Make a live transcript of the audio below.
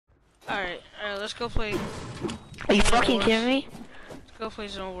Alright, let's go play. Are you fucking kidding me? Let's go play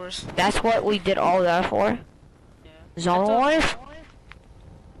Zone Wars. That's what we did all that for? Yeah. Zone Wars?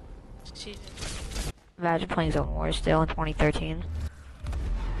 Season. Imagine playing Zone Wars still in 2013.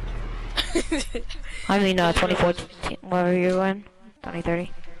 I mean, 2014, whatever you were in.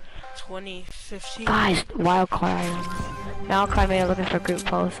 2030. 2015. Guys, wildcard. Wildcard made it looking for group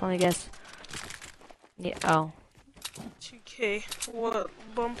posts. Let me guess. Yeah, oh. 2K. What?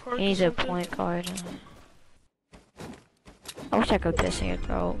 Bumper? He needs a point guard. I wish I could piss in your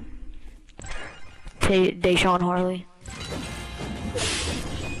throat. Deshaun Harley.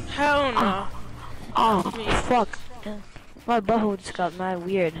 Hell no. Oh, fuck. My butthole just got mad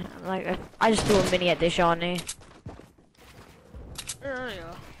weird. Like, I just threw a mini at Deshaun. Where are you?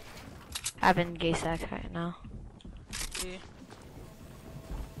 Having gay sex right now. Yeah.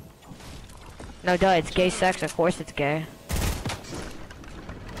 No, duh, it's gay sex. Of course it's gay.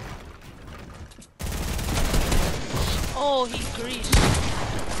 Oh, he's greased.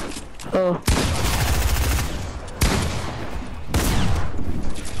 Oh.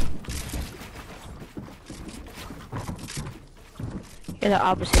 You're the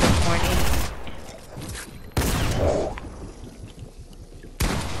opposite of horny.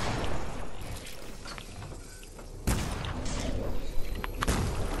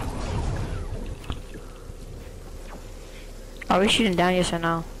 Are we shooting down, yes or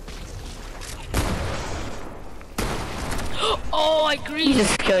no? Oh, I greased. You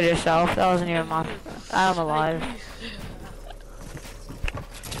just killed yourself. That wasn't even my. I'm alive.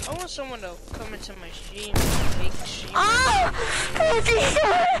 I want someone to come into my stream and make stream. Oh!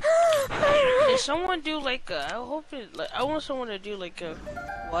 Can someone do like a? I hope it. Like, I want someone to do like a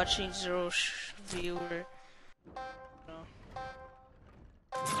watching zero viewer.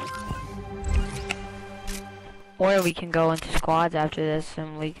 Or we can go into squads after this,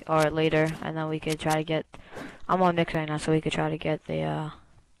 and or later, and then we could try to get. I'm on mix right now, so we could try to get the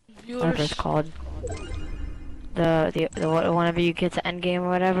whatever it's called. The whenever you get to end game or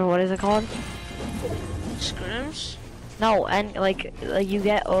whatever. What is it called? Scrims? No, and like you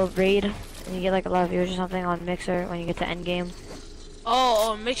get a raid, and you get like a lot of viewers or something on Mixer when you get to end game.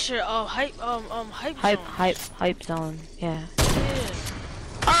 Oh, Mixer. Oh, hype zone. Yeah. Yeah.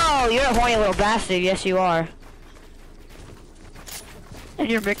 Oh, you're a horny little bastard. Yes, you are. And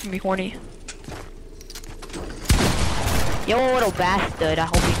you're making me horny. You're a little bastard. I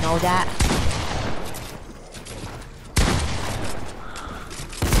hope you know that.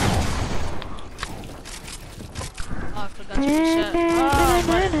 Oh, I forgot to reset. Oh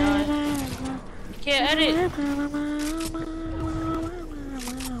my god. Can't edit.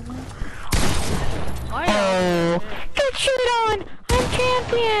 Oh, get shit on! I'm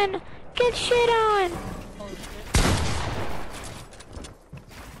champion! Get shit on!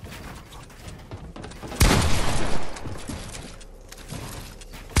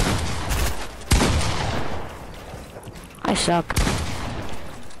 I suck.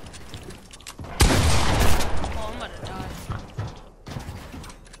 Oh, I'm gonna die.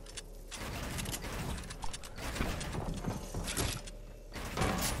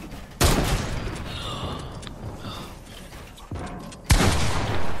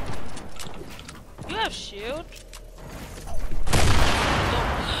 You have shield?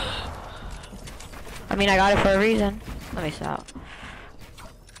 I mean, I got it for a reason. Let me stop.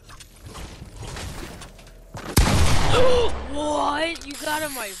 What? You got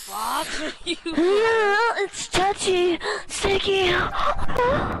in my box? It's touchy, sticky.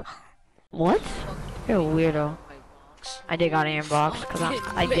 What? You're a weirdo. I did got in your box because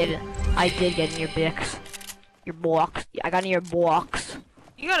I did get in your bix. Your box. I got in your box.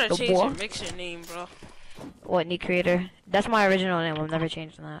 You gotta The change your box? mixer name, bro. What, Neat Creator? That's my original name. I'm never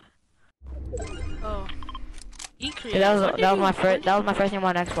changing that. Oh. E-Creator. Yeah, that was my first name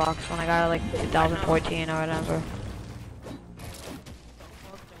on Xbox when I got it like 2014 or whatever.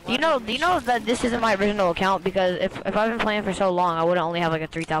 Do you know that this isn't my original account? Because if I've been playing for so long, I wouldn't only have like a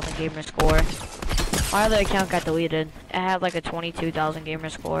 3,000 gamer score. My other account got deleted. It had like a 22,000 gamer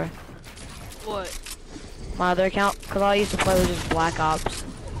score. What? My other account, because all I used to play was just Black Ops.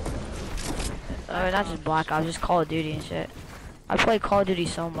 Not just Black Ops, just Call of Duty and shit. I played Call of Duty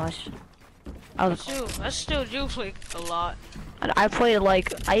so much. I still do play a lot. I played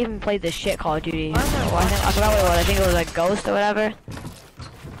like, I even played the shit Call of Duty. I forgot what it was. I think it was like Ghost or whatever.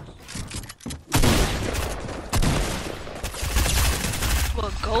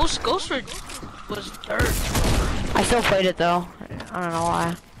 Well, Ghost was dirt. I still played it though. I don't know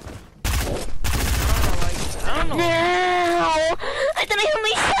why. I don't know. No! I didn't hear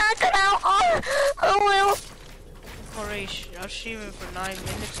me suck it out. Oh well. already I'm streaming for 9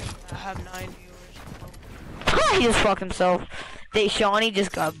 minutes and I have 9 viewers. He just fucked himself. Shawnee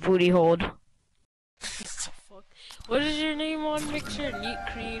just got booty holed. What is your name on Mixer? Neat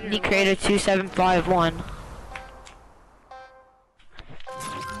Creator. Neat Creator 2751.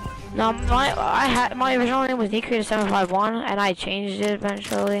 No, my original name was Neat Creator 751, and I changed it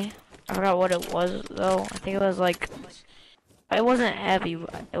eventually. I forgot what it was though. I think it was like, it wasn't heavy.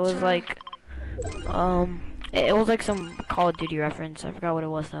 It was like, it was like some Call of Duty reference. I forgot what it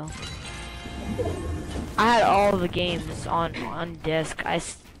was though. I had all the games on disc. I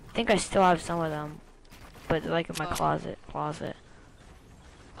think I still have some of them, but like in my closet. Closet?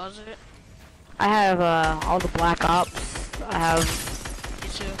 I have all the Black Ops. I have.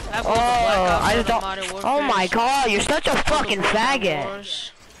 Oh my god, you're such a fucking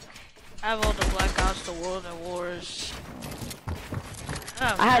faggot. I have all the Black Ops, the World at Wars.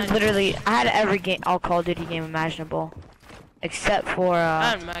 I had every game, all Call of Duty game imaginable, except for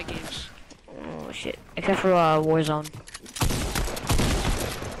I had mad games. Oh shit, except for Warzone.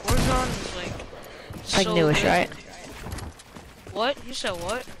 Warzone is like, it's like newish, right? What? You said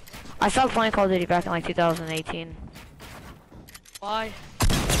what? I stopped playing Call of Duty back in like 2018. Why?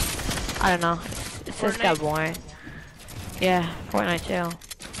 I don't know. It just got boring. Yeah, Fortnite too.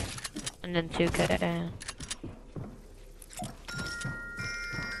 And then 2K.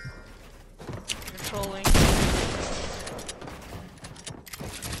 You're trolling.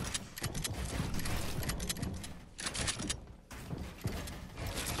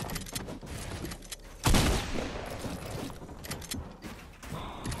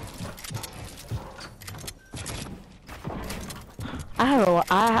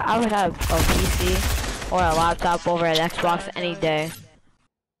 I would have a PC or a laptop over an Xbox any day.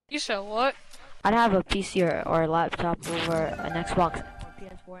 You said what? I'd have a PC or a laptop over an Xbox or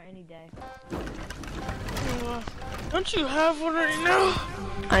PS4 any day. Don't you have one right now?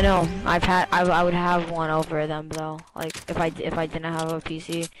 I know. I would have one over them though. Like if I didn't have a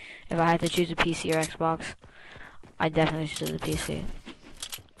PC, if I had to choose a PC or Xbox, I'd definitely choose a PC.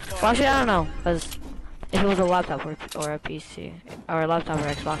 Well, actually, I don't know, because if it was a laptop or a PC or a laptop or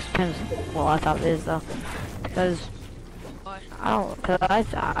Xbox, depends what laptop it is though. Because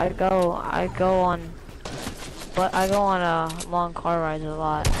I go on long car rides a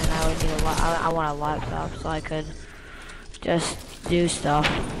lot, and I would need I want a laptop so I could just do stuff.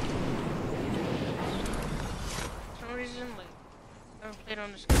 For some reason, like, I never played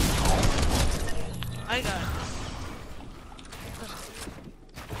on this. I got it.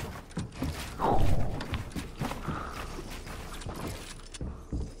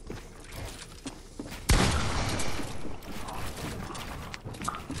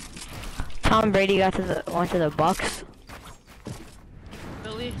 Tom Brady went to the Bucks.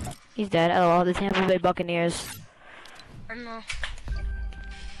 Really? He's dead. LOL, the Tampa Bay Buccaneers. I don't know.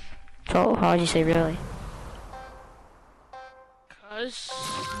 So, how would you say really? Cause,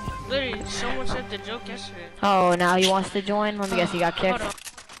 literally, someone said the joke yesterday. Oh, now he wants to join? Let me guess, he got kicked. Hold on.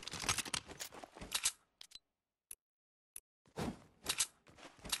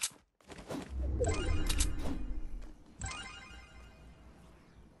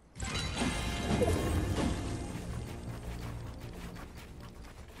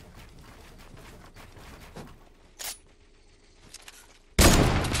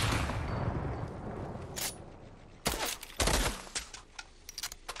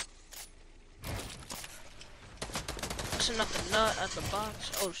 Up the nut at the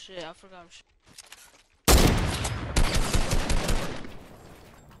box. Oh shit, I forgot.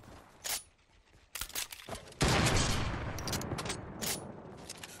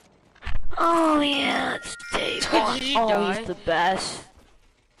 Oh yeah, it's Dave. Did you die? He's the best.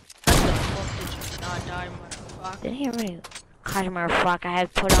 How the fuck did you not die, motherfucker? Did he already? God, motherfucker, I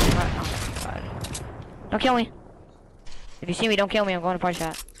had put on my. Oh my god. Don't kill me. If you see me, don't kill me. I'm going to party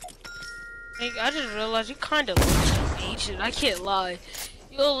shot. I just realized you kind of look ancient. I can't lie.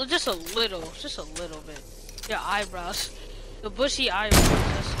 Yo, just a little bit. Your eyebrows, the bushy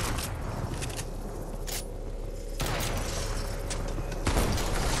eyebrows.